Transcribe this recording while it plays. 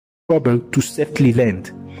trouble to safely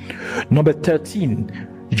land. Number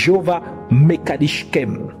 13, Jehovah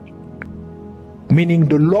Mekadishkem, meaning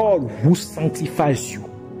the Lord who sanctifies you.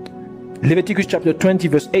 Leviticus chapter 20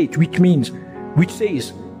 verse 8, which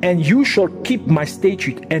says, and you shall keep my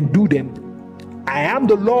statutes and do them. I am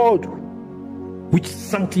the Lord which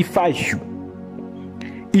sanctifies you.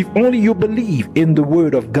 If only you believe in the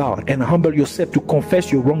word of God and humble yourself to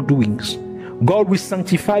confess your wrongdoings, God will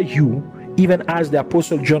sanctify you, even as the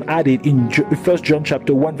Apostle John added in 1 John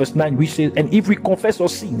chapter 1 verse 9, which says, and if we confess our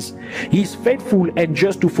sins, he is faithful and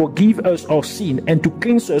just to forgive us our sin and to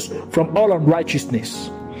cleanse us from all unrighteousness.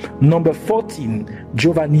 Number 14,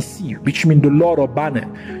 Jehovah Nissi, which means the Lord or banner.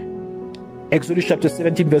 Exodus chapter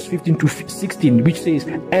 17 verse 15 to 16, which says,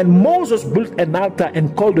 and Moses built an altar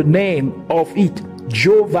and called the name of it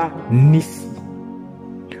Jehovah Nissi.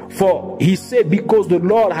 For he said, because the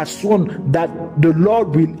Lord has sworn that the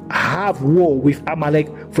Lord will have war with Amalek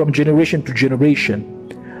from generation to generation.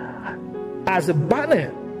 As a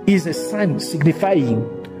banner is a sign signifying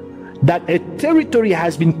that a territory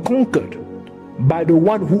has been conquered by the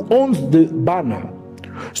one who owns the banner.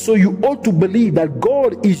 So you ought to believe that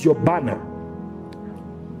God is your banner.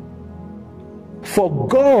 For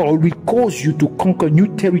God will cause you to conquer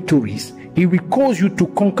new territories. He will cause you to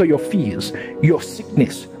conquer your fears, your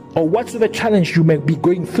sickness, or whatsoever challenge you may be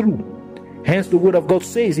going through. Hence the word of God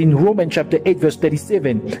says in Romans chapter 8 verse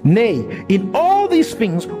 37, nay, in all these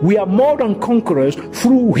things we are more than conquerors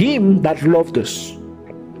through him that loved us.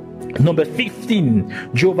 Number 15,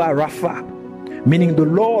 Jehovah Rapha, meaning the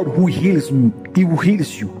Lord who heals me, he who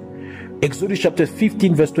heals you. Exodus chapter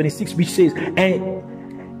 15 verse 26, which says,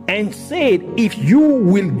 and said, if you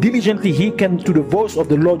will diligently hearken to the voice of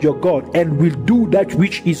the Lord your God, and will do that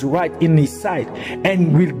which is right in his sight,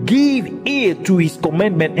 and will give ear to his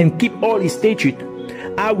commandment, and keep all his statutes,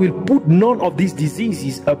 I will put none of these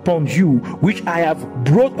diseases upon you, which I have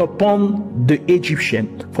brought upon the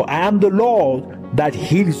Egyptian. For I am the Lord that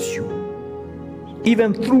heals you.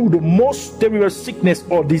 Even through the most terrible sickness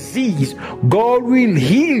or disease, God will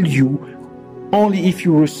heal you only if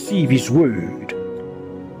you receive his word.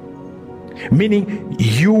 Meaning,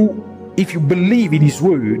 if you believe in his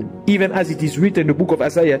word, even as it is written in the book of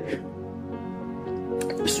Isaiah,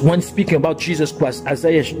 when speaking about Jesus Christ,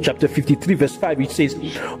 Isaiah chapter 53 verse 5, it says,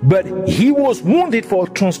 but he was wounded for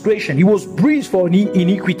transgression, he was bruised for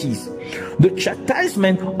iniquities. The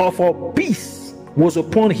chastisement of our peace was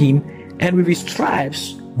upon him, and with his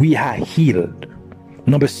stripes we are healed.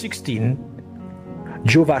 Number 16,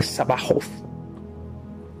 Jehovah Sabaoth,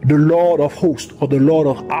 the Lord of hosts, or the Lord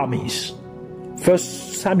of armies. 1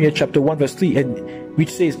 Samuel chapter 1 verse 3, and which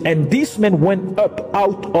says, and this man went up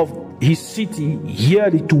out of his city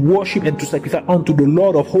yearly to worship and to sacrifice unto the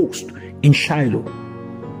Lord of hosts in Shiloh.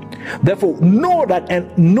 Therefore know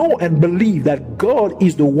and believe that God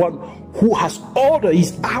is the one who has ordered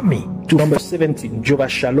his army to. Number 17, Jehovah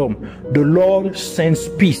Shalom, the Lord sends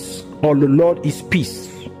peace, or the Lord is peace.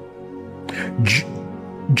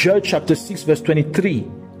 Judge chapter 6 verse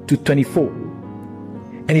 23 to 24.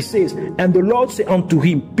 And he says, and the Lord said unto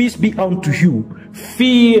him, peace be unto you,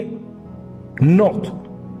 fear not,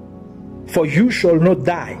 for you shall not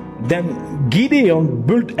die. Then Gideon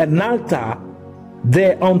built an altar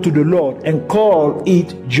there unto the Lord, and called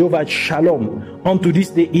it Jehovah Shalom. Unto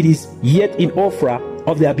this day it is yet in Ophrah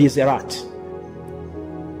of the Abiezerah.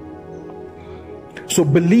 So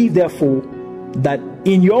believe therefore that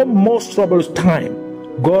in your most troublous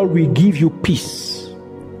time, God will give you peace.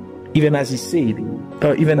 Even as he said,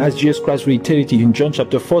 even as Jesus Christ reiterated in John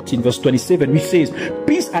chapter 14 verse 27, which says,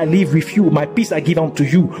 peace I leave with you, my peace I give unto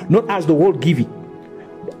you, not as the world giveth,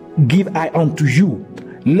 give I unto you.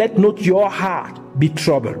 Let not your heart be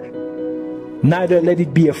troubled, neither let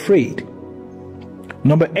it be afraid.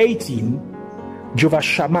 Number 18, Jehovah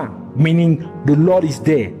Shammah, meaning the Lord is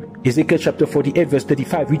there. Ezekiel chapter 48 verse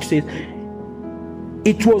 35, which says,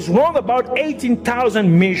 it was round about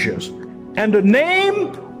 18,000 measures, and the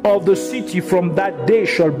name of the city from that day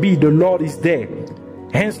shall be, the Lord is there.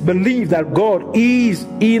 Hence believe that God is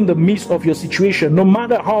in the midst of your situation, no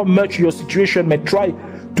matter how much your situation may try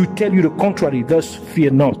to tell you the contrary. Thus fear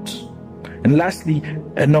not. And lastly,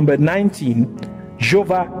 number 19,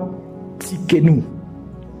 Jehovah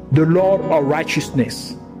Tzidkenu, the Lord of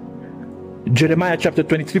righteousness. Jeremiah chapter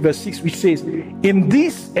 23 verse 6, which says, in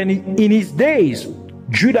his days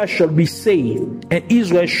Judah shall be saved, and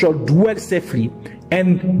Israel shall dwell safely.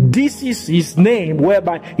 And this is his name,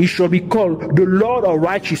 whereby he shall be called the Lord of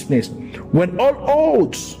righteousness. When all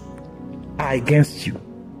odds are against you,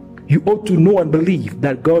 you ought to know and believe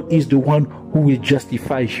that God is the one who will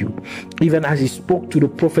justify you. Even as he spoke to the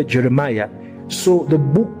prophet Jeremiah, so the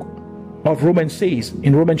book of Romans says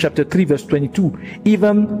in Romans chapter 3 verse 22,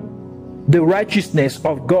 even the righteousness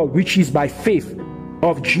of God which is by faith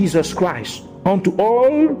of Jesus Christ unto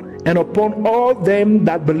all and upon all them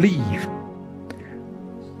that believe.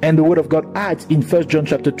 And the word of God adds in 1 John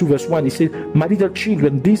chapter 2 verse 1, it says, my little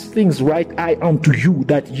children, these things write I unto you,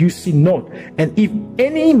 that you sin not. And if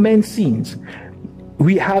any man sins,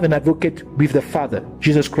 we have an advocate with the Father,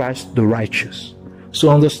 Jesus Christ the righteous. So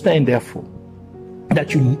understand therefore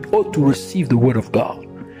that you ought to receive the word of God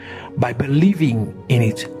by believing in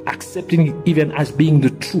it, accepting it even as being the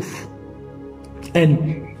truth,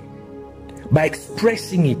 and by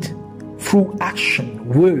expressing it through action,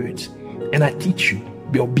 words, and I teach you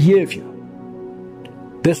your behavior.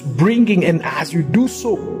 Thus bringing, and as you do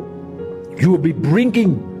so, you will be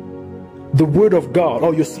bringing the word of God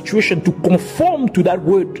or your situation to conform to that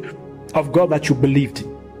word of God that you believed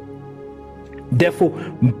in. Therefore,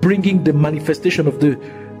 bringing the manifestation of the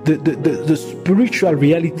spiritual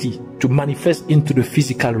reality to manifest into the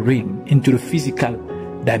physical realm, into the physical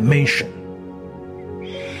dimension.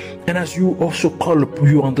 And as you also call up,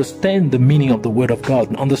 you understand the meaning of the word of God,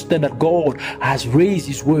 and understand that God has raised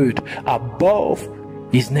his word above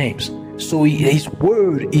his names. So his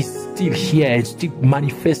word is still here and still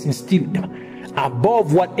manifesting, still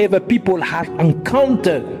above whatever people have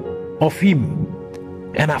encountered of him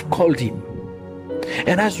and have called him.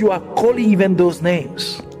 And as you are calling even those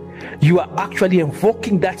names, you are actually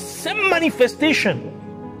invoking that same manifestation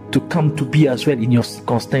to come to be as well in your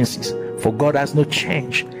circumstances. For God has no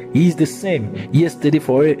change. He is the same yesterday,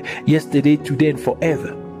 today, and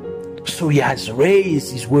forever. So he has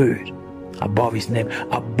raised his word above his name,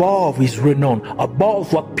 above his renown,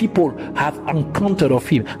 above what people have encountered of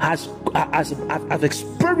him, have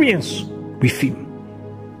experienced with him.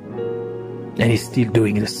 And he's still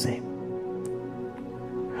doing the same.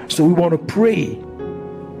 So we want to pray,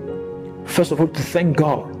 first of all, to thank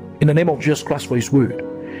God in the name of Jesus Christ for his word.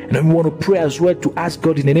 And then we want to pray as well to ask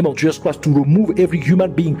God in the name of Jesus Christ to remove every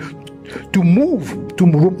human being, to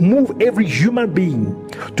remove every human being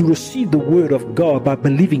to receive the word of God by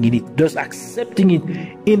believing in it, thus accepting it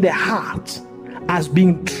in their heart as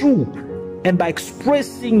being true, and by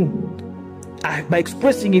expressing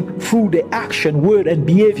it through the action, word, and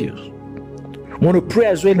behaviors. I want to pray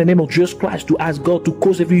as well in the name of Jesus Christ to ask God to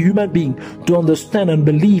cause every human being to understand and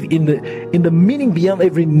believe in the meaning beyond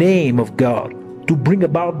every name of God, to bring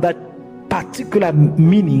about that particular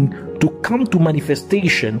meaning to come to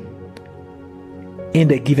manifestation in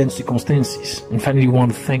the given circumstances. And finally, we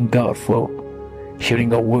want to thank God for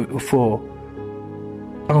hearing our word, for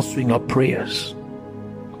answering our prayers.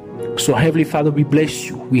 So Heavenly Father, we bless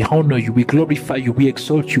you, we honor you, we glorify you, we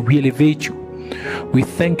exalt you, we elevate you. We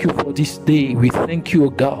thank you for this day. We thank you, O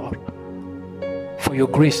God, for your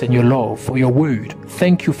grace and your love, for your word.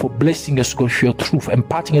 Thank you for blessing us with your truth,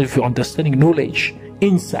 imparting us with your understanding, knowledge,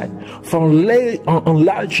 insight, for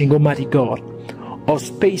enlarging, Almighty God, our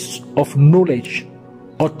space of knowledge,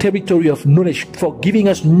 our territory of knowledge, for giving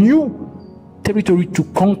us new territory to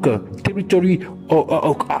conquer, territory to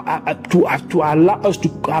allow us to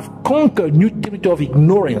have conquered new territory of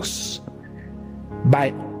ignorance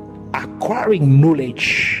by acquiring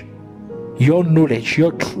knowledge, your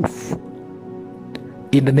truth.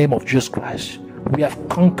 In the name of Jesus Christ, we have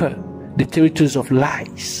conquered the territories of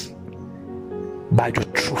lies by the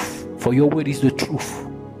truth, for your word is the truth.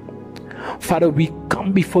 Father, we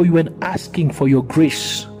come before you and asking for your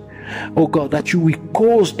grace, oh God, that you will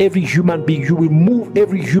cause every human being, you will move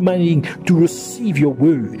every human being to receive your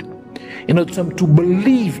word, in order to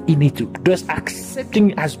believe in it, thus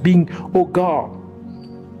accepting as being, oh God,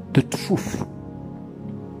 the truth.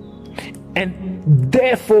 And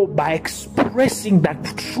therefore, by expressing that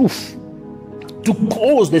truth, to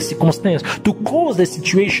cause the circumstance, to cause the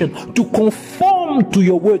situation to conform to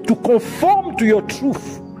your word, to conform to your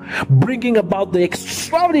truth, bringing about the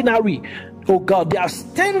extraordinary, oh God, they are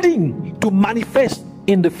standing to manifest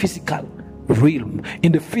in the physical realm,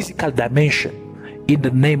 in the physical dimension, in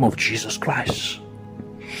the name of Jesus Christ.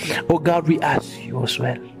 Oh God, we ask you as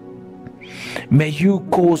well, may you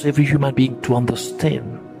cause every human being to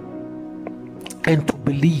understand and to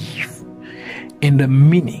believe in the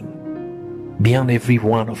meaning beyond every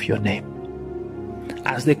one of your name,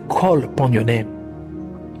 as they call upon your name,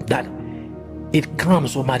 that it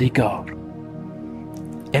comes, Almighty God,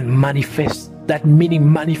 and manifests, that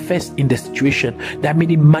meaning manifests in the situation, that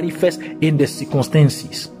meaning manifests in the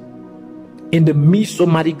circumstances, in the midst,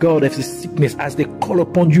 Almighty God, of the sickness, as they call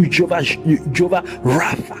upon you, Jehovah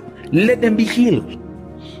Rapha. Let them be healed.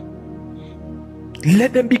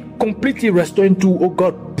 Let them be completely restored to, oh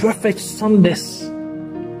God, perfect soundness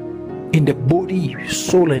in the body,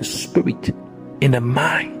 soul, and spirit, in the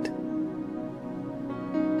mind.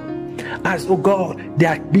 As, oh God, they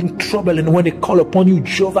are being troubled, and when they call upon you,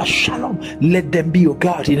 Jehovah Shalom, let them be, oh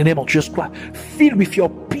God, in the name of Jesus Christ, filled with your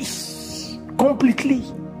peace completely.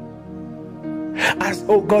 As,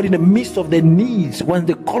 oh God, in the midst of their needs, when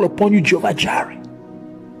they call upon you, Jehovah Jireh,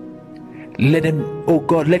 let them, oh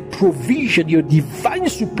God, let provision, your divine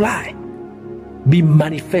supply, be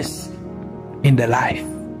manifest in their life.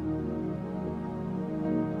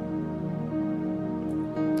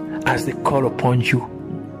 As they call upon you,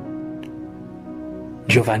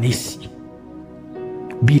 Jehovah Nissi,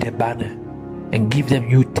 be the banner and give them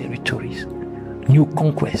new territories, new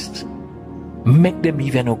conquests. Make them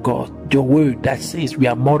even, oh God, your word that says we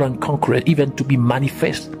are more than conquerors, even to be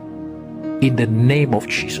manifest in the name of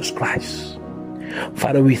Jesus Christ.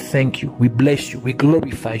 Father, we thank you, we bless you, we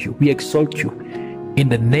glorify you, we exalt you. In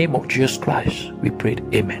the name of Jesus Christ, we pray.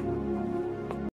 Amen.